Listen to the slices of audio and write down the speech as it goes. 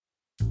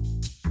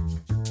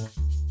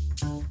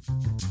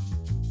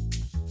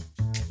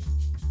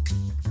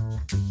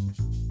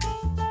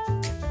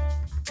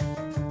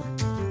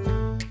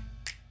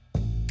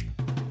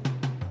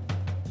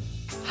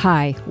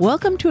Hi,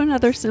 welcome to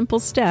another simple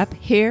step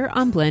here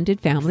on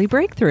Blended Family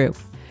Breakthrough.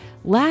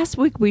 Last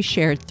week we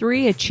shared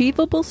 3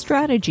 achievable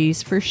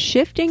strategies for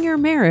shifting your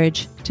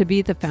marriage to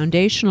be the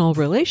foundational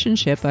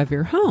relationship of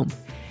your home.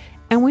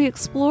 And we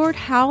explored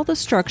how the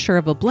structure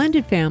of a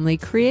blended family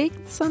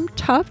creates some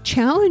tough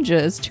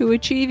challenges to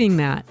achieving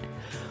that.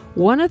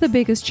 One of the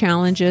biggest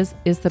challenges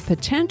is the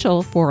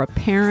potential for a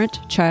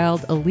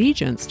parent-child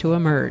allegiance to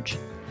emerge.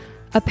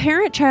 A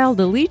parent-child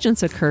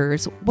allegiance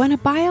occurs when a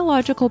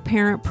biological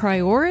parent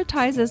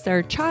prioritizes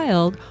their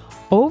child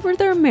over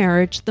their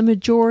marriage the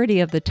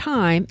majority of the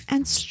time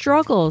and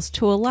struggles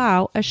to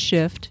allow a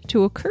shift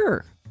to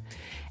occur.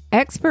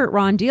 Expert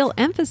Ron Deal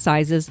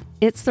emphasizes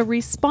it's the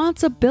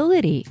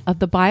responsibility of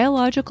the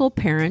biological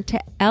parent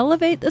to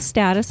elevate the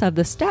status of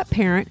the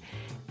step-parent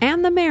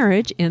and the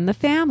marriage in the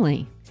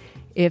family.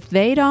 If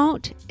they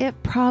don't,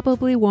 it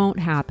probably won't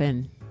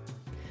happen.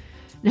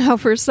 Now,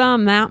 for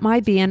some, that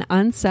might be an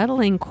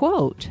unsettling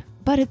quote,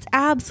 but it's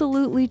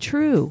absolutely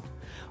true.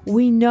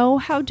 We know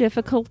how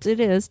difficult it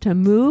is to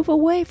move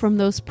away from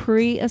those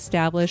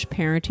pre-established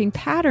parenting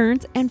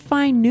patterns and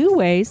find new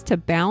ways to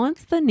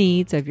balance the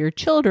needs of your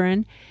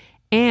children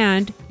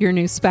and your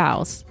new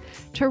spouse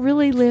to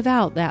really live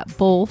out that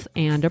both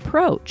and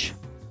approach.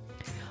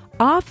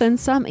 Often,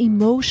 some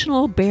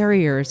emotional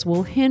barriers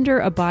will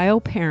hinder a bio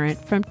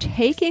parent from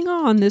taking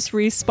on this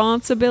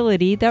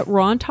responsibility that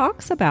Ron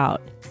talks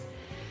about.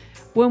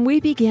 When we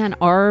began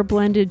our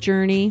blended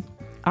journey,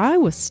 I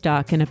was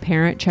stuck in a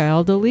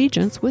parent-child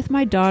allegiance with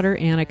my daughter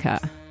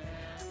Annika.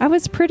 I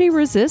was pretty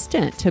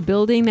resistant to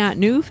building that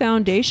new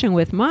foundation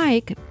with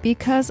Mike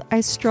because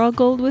I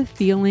struggled with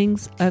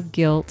feelings of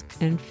guilt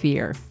and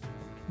fear.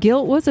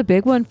 Guilt was a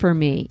big one for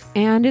me,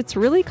 and it's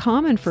really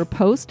common for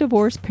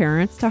post-divorce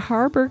parents to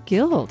harbor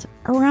guilt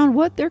around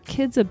what their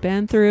kids have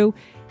been through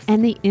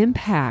and the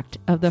impact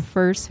of the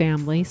first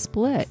family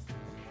split.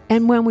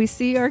 And when we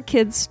see our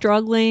kids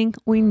struggling,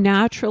 we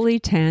naturally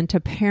tend to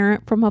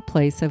parent from a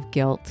place of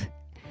guilt.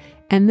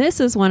 And this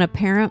is when a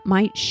parent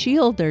might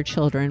shield their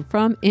children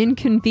from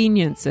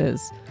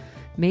inconveniences,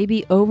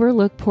 maybe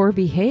overlook poor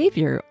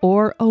behavior,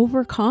 or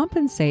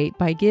overcompensate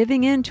by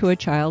giving in to a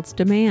child's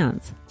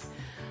demands.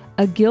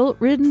 A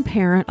guilt-ridden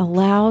parent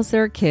allows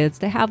their kids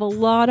to have a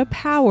lot of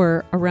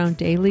power around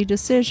daily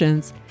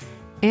decisions,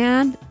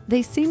 and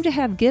they seem to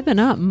have given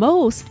up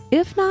most,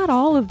 if not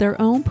all, of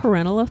their own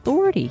parental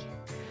authority.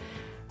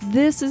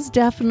 This is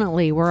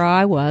definitely where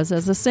I was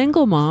as a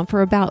single mom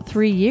for about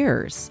 3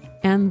 years,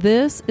 and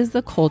this is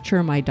the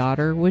culture my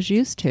daughter was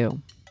used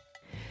to.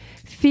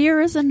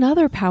 Fear is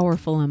another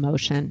powerful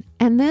emotion,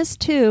 and this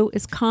too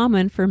is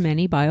common for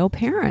many bio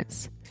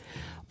parents.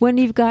 When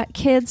you've got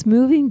kids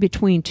moving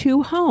between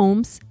 2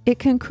 homes, it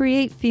can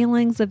create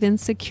feelings of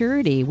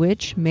insecurity,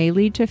 which may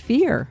lead to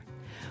fear.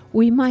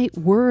 We might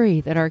worry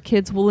that our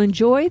kids will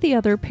enjoy the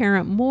other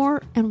parent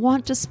more and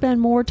want to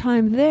spend more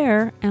time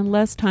there and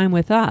less time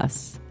with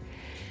us.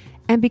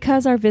 And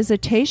because our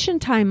visitation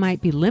time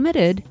might be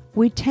limited,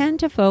 we tend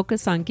to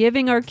focus on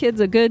giving our kids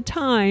a good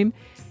time.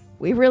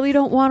 We really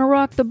don't want to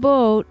rock the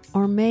boat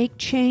or make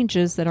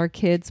changes that our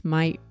kids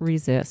might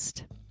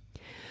resist.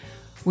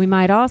 We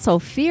might also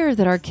fear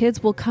that our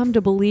kids will come to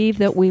believe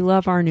that we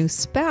love our new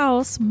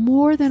spouse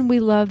more than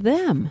we love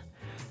them.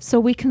 So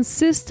we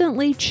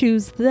consistently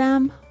choose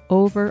them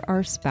over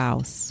our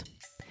spouse.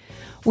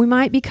 We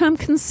might become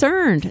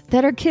concerned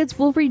that our kids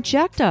will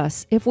reject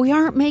us if we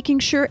aren't making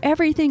sure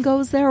everything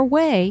goes their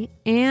way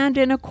and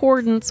in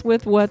accordance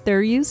with what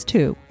they're used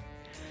to.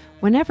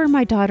 Whenever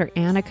my daughter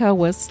Annika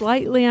was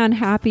slightly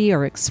unhappy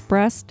or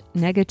expressed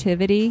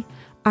negativity,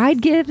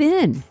 I'd give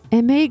in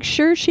and make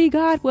sure she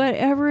got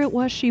whatever it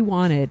was she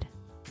wanted.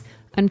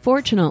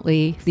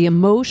 Unfortunately, the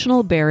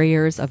emotional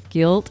barriers of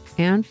guilt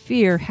and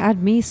fear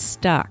had me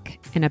stuck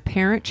in a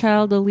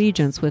parent-child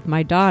allegiance with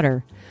my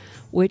daughter,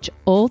 which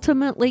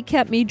ultimately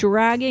kept me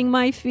dragging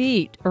my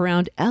feet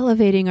around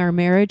elevating our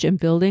marriage and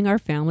building our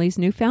family's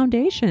new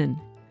foundation.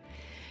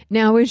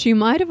 Now, as you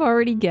might have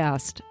already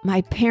guessed,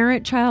 my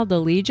parent-child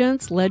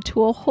allegiance led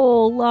to a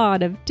whole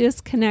lot of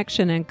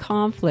disconnection and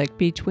conflict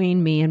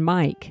between me and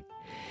Mike.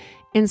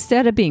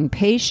 Instead of being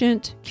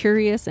patient,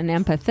 curious, and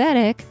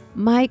empathetic,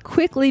 Mike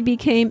quickly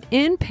became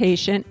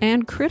impatient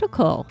and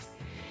critical.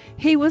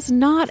 He was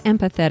not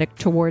empathetic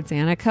towards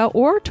Annika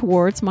or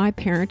towards my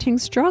parenting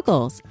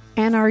struggles,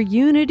 and our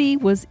unity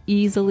was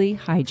easily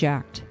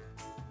hijacked.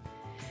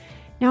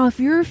 Now, if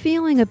you're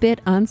feeling a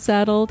bit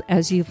unsettled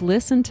as you've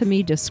listened to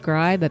me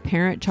describe a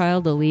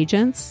parent-child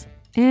allegiance,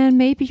 and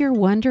maybe you're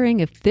wondering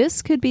if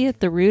this could be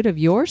at the root of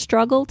your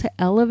struggle to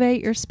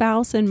elevate your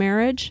spouse in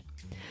marriage,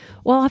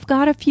 well, I've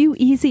got a few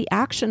easy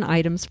action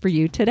items for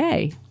you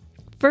today.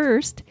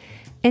 First,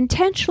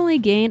 intentionally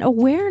gain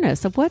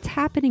awareness of what's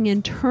happening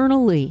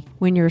internally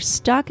when you're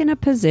stuck in a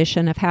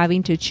position of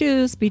having to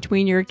choose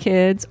between your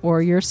kids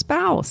or your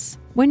spouse,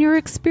 when you're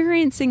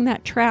experiencing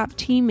that trapped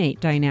teammate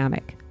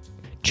dynamic.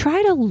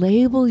 Try to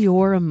label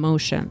your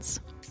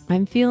emotions.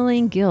 I'm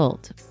feeling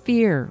guilt,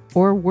 fear,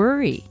 or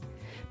worry.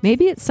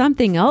 Maybe it's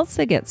something else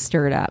that gets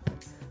stirred up,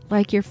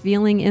 like you're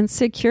feeling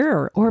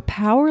insecure or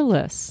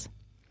powerless.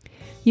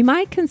 You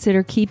might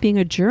consider keeping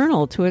a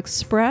journal to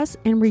express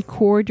and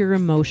record your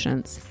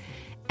emotions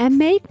and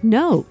make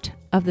note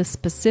of the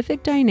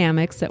specific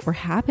dynamics that were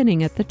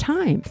happening at the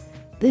time.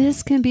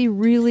 This can be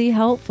really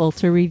helpful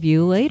to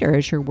review later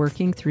as you're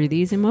working through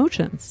these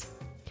emotions.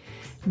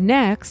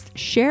 Next,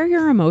 share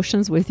your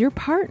emotions with your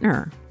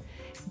partner.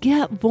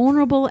 Get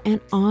vulnerable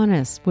and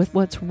honest with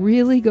what's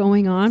really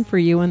going on for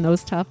you in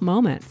those tough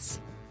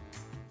moments.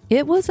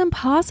 It was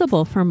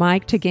impossible for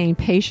Mike to gain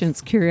patience,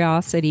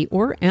 curiosity,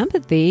 or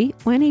empathy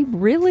when he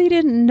really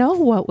didn't know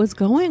what was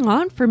going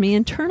on for me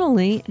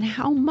internally and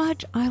how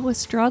much I was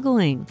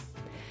struggling.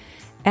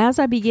 As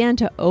I began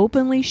to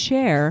openly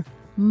share,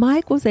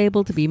 Mike was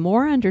able to be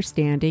more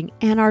understanding,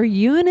 and our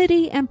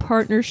unity and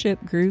partnership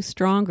grew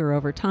stronger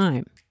over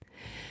time.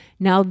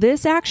 Now,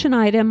 this action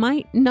item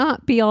might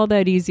not be all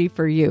that easy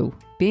for you.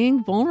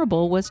 Being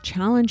vulnerable was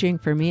challenging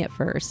for me at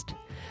first.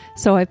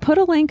 So I put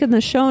a link in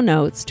the show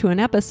notes to an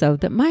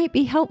episode that might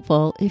be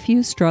helpful if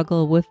you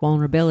struggle with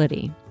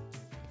vulnerability.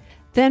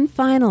 Then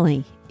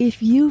finally,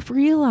 if you've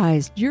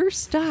realized you're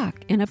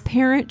stuck in a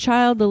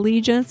parent-child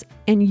allegiance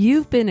and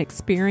you've been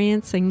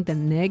experiencing the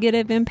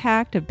negative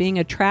impact of being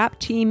a trapped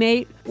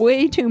teammate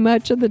way too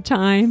much of the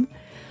time,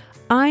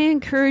 I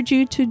encourage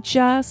you to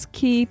just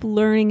keep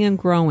learning and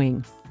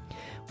growing.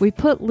 We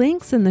put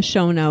links in the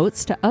show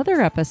notes to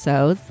other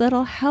episodes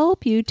that'll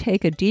help you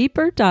take a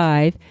deeper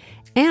dive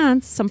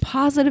and some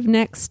positive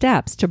next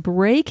steps to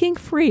breaking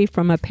free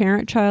from a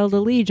parent-child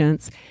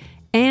allegiance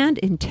and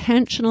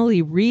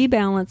intentionally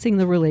rebalancing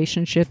the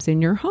relationships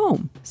in your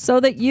home so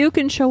that you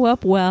can show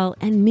up well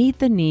and meet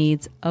the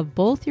needs of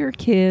both your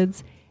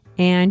kids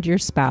and your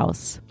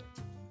spouse.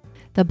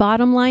 The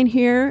bottom line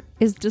here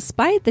is,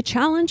 despite the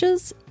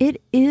challenges,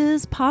 it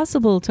is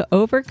possible to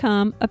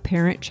overcome a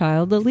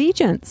parent-child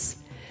allegiance.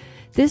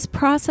 This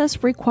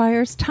process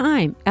requires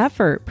time,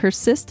 effort,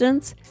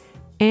 persistence,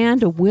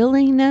 and a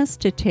willingness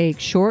to take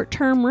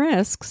short-term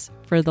risks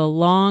for the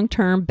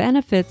long-term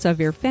benefits of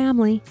your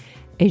family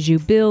as you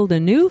build a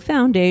new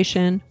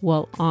foundation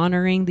while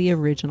honoring the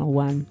original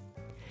one.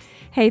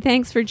 Hey,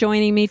 thanks for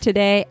joining me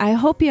today. I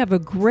hope you have a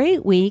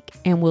great week,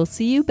 and we'll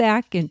see you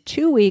back in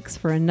 2 weeks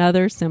for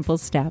another simple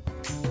step.